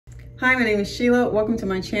Hi, my name is Sheila. Welcome to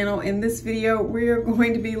my channel. In this video, we're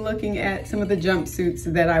going to be looking at some of the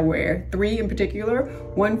jumpsuits that I wear. 3 in particular,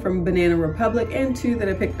 1 from Banana Republic and 2 that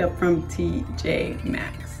I picked up from TJ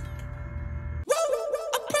Maxx.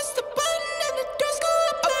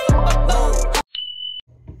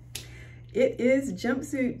 It is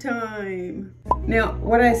jumpsuit time. Now,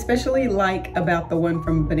 what I especially like about the one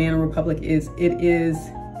from Banana Republic is it is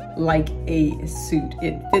like a suit.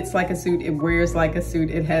 It fits like a suit, it wears like a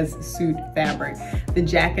suit, it has suit fabric. The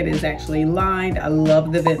jacket is actually lined. I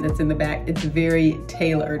love the vent that's in the back. It's very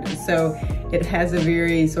tailored. So it has a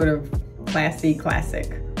very sort of classy,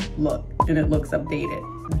 classic look, and it looks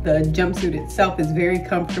updated. The jumpsuit itself is very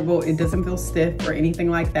comfortable. It doesn't feel stiff or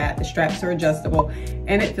anything like that. The straps are adjustable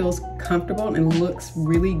and it feels comfortable and looks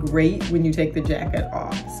really great when you take the jacket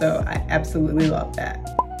off. So I absolutely love that.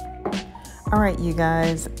 All right, you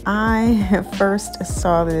guys, I first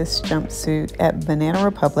saw this jumpsuit at Banana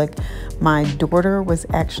Republic. My daughter was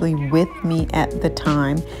actually with me at the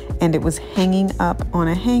time, and it was hanging up on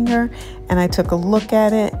a hanger, and I took a look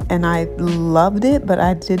at it and I loved it, but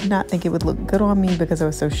I did not think it would look good on me because I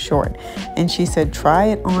was so short. And she said, try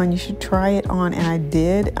it on, you should try it on, and I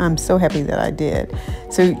did. I'm so happy that I did.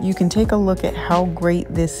 So you can take a look at how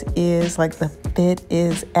great this is. Like, the fit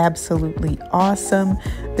is absolutely awesome.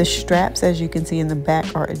 The straps, as you can see in the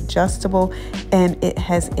back, are adjustable, and it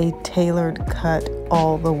has a tailored cut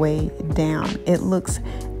all the way down. It looks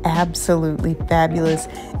absolutely fabulous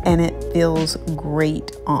and it feels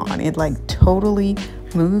great on. It like totally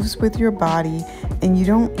moves with your body and you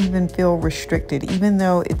don't even feel restricted. Even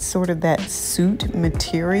though it's sort of that suit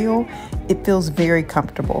material, it feels very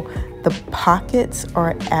comfortable. The pockets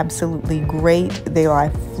are absolutely great. They lie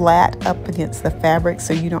flat up against the fabric,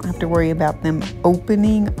 so you don't have to worry about them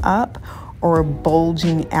opening up or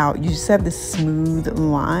bulging out. You just have this smooth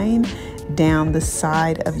line down the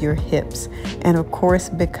side of your hips. And of course,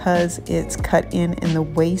 because it's cut in the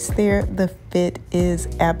waist there, the fit is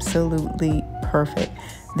absolutely perfect.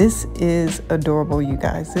 This is adorable, you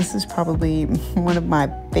guys. This is probably one of my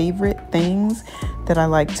favorite things that I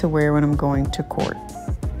like to wear when I'm going to court.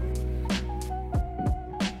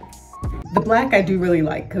 The black I do really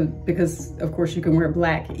like because of course you can wear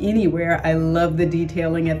black anywhere. I love the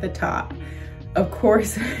detailing at the top. Of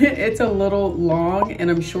course, it's a little long and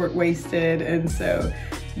I'm short-waisted, and so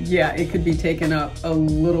yeah, it could be taken up a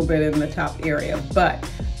little bit in the top area, but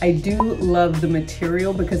I do love the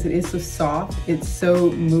material because it is so soft. It's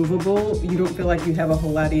so movable. You don't feel like you have a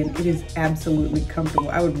whole lot in. It is absolutely comfortable.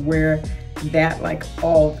 I would wear that like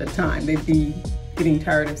all the time. They'd be getting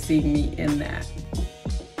tired of seeing me in that.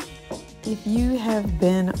 If you have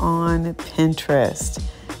been on Pinterest,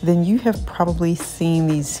 then you have probably seen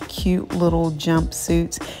these cute little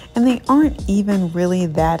jumpsuits, and they aren't even really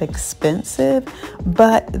that expensive,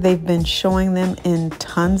 but they've been showing them in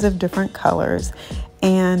tons of different colors.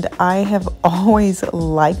 And I have always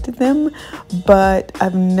liked them, but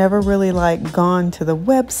I've never really like gone to the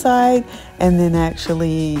website and then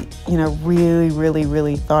actually, you know,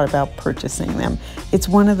 really thought about purchasing them. It's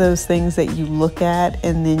one of those things that you look at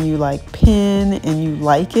and then you like pin and you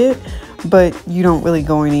like it, but you don't really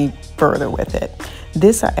go any further with it.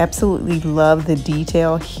 This, I absolutely love the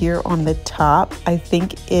detail here on the top. I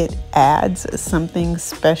think it adds something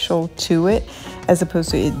special to it as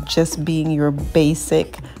opposed to it just being your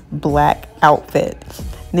basic black outfit.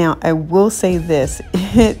 Now, I will say this,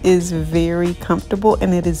 it is very comfortable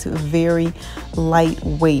and it is very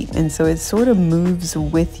lightweight, and so it sort of moves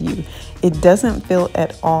with you. It doesn't feel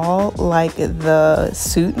at all like the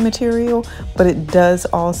suit material, but it does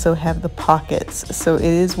also have the pockets. So it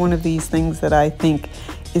is one of these things that I think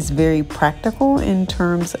is very practical in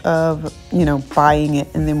terms of, you know, buying it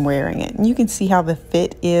and then wearing it. And you can see how the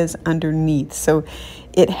fit is underneath. So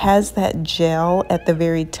it has that gel at the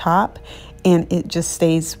very top and it just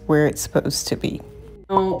stays where it's supposed to be.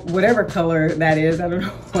 Whatever color that is, I don't know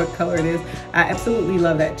what color it is, I absolutely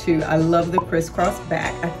love that too. I love the crisscross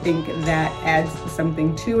back. I think that adds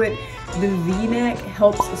something to it. The V-neck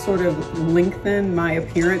helps sort of lengthen my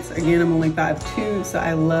appearance. Again, I'm only 5'2", so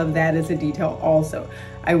I love that as a detail also.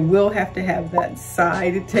 I will have to have that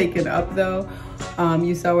side taken up though.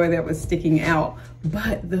 You saw where that was sticking out,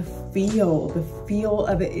 but the feel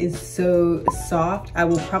of it is so soft. I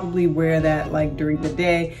will probably wear that like during the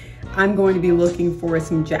day. I'm going to be looking for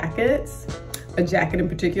some jackets, a jacket in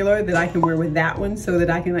particular that I can wear with that one so that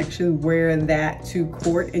I can actually wear that to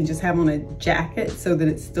court and just have on a jacket so that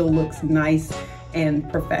it still looks nice and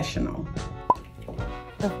professional.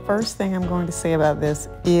 The first thing I'm going to say about this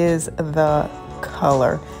is the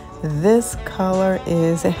color. This color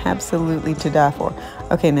is absolutely to die for.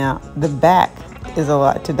 Okay, now the back is a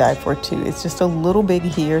lot to die for too. It's just a little big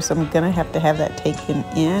here, so I'm gonna have to have that taken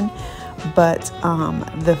in. But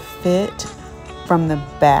the fit from the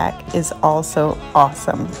back is also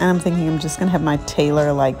awesome. And I'm thinking I'm just gonna have my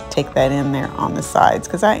tailor like take that in there on the sides,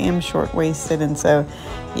 because I am short-waisted, and so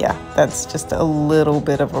yeah, that's just a little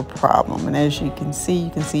bit of a problem. And as you can see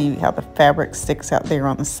how the fabric sticks out there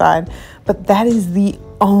on the side. But that is the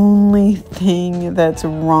only thing that's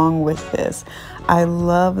wrong with this. I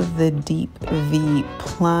love the deep V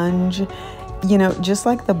plunge. You know, just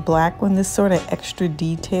like the black one, this sort of extra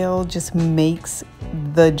detail just makes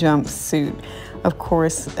the jumpsuit. Of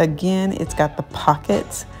course, again, it's got the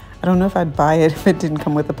pockets. I don't know if I'd buy it if it didn't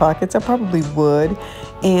come with the pockets. I probably would.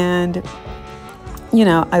 And you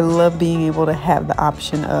know, I love being able to have the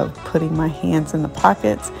option of putting my hands in the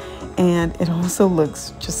pockets, and it also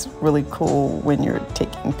looks just really cool when you're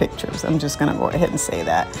taking pictures. I'm just gonna go ahead and say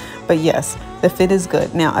that. But yes, the fit is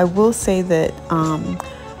good. Now, I will say that,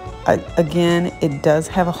 again, it does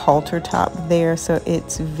have a halter top there, so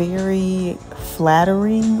it's very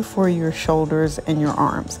flattering for your shoulders and your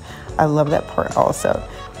arms. I love that part also.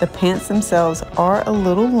 The pants themselves are a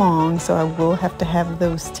little long, so I will have to have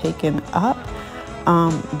those taken up.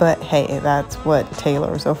 But hey, that's what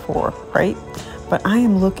tailors are for, right? But I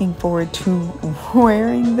am looking forward to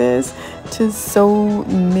wearing this to so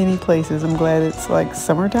many places. I'm glad it's like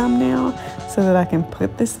summertime now, so that I can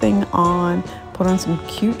put this thing on, put on some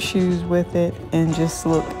cute shoes with it, and just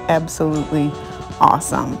look absolutely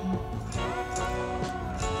awesome.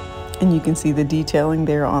 And you can see the detailing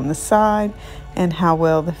there on the side and how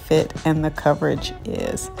well the fit and the coverage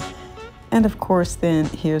is. And of course, then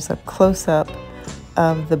here's a close-up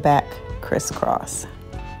of the back crisscross.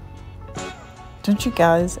 Don't you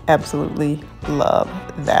guys absolutely love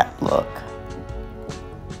that look?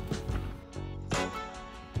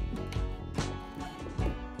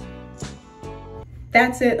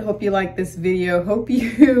 That's it. Hope you like this video. Hope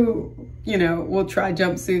you will try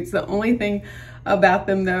jumpsuits. The only thing about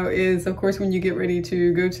them though is, of course, when you get ready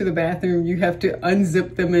to go to the bathroom, you have to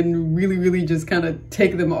unzip them and really just kind of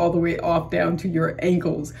take them all the way off down to your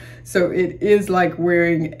ankles. So it is like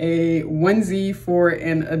wearing a onesie for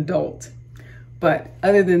an adult. But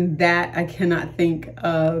other than that, I cannot think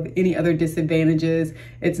of any other disadvantages.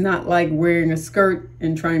 It's not like wearing a skirt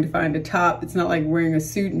and trying to find a top. It's not like wearing a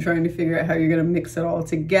suit and trying to figure out how you're gonna mix it all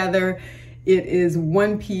together. It is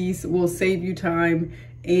one piece, will save you time,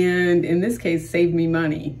 and in this case, save me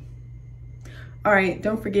money. All right,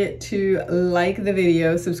 don't forget to like the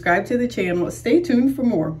video, subscribe to the channel, stay tuned for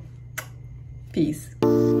more. Peace.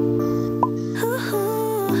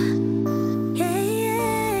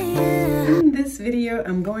 In this video,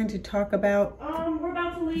 I'm going to talk about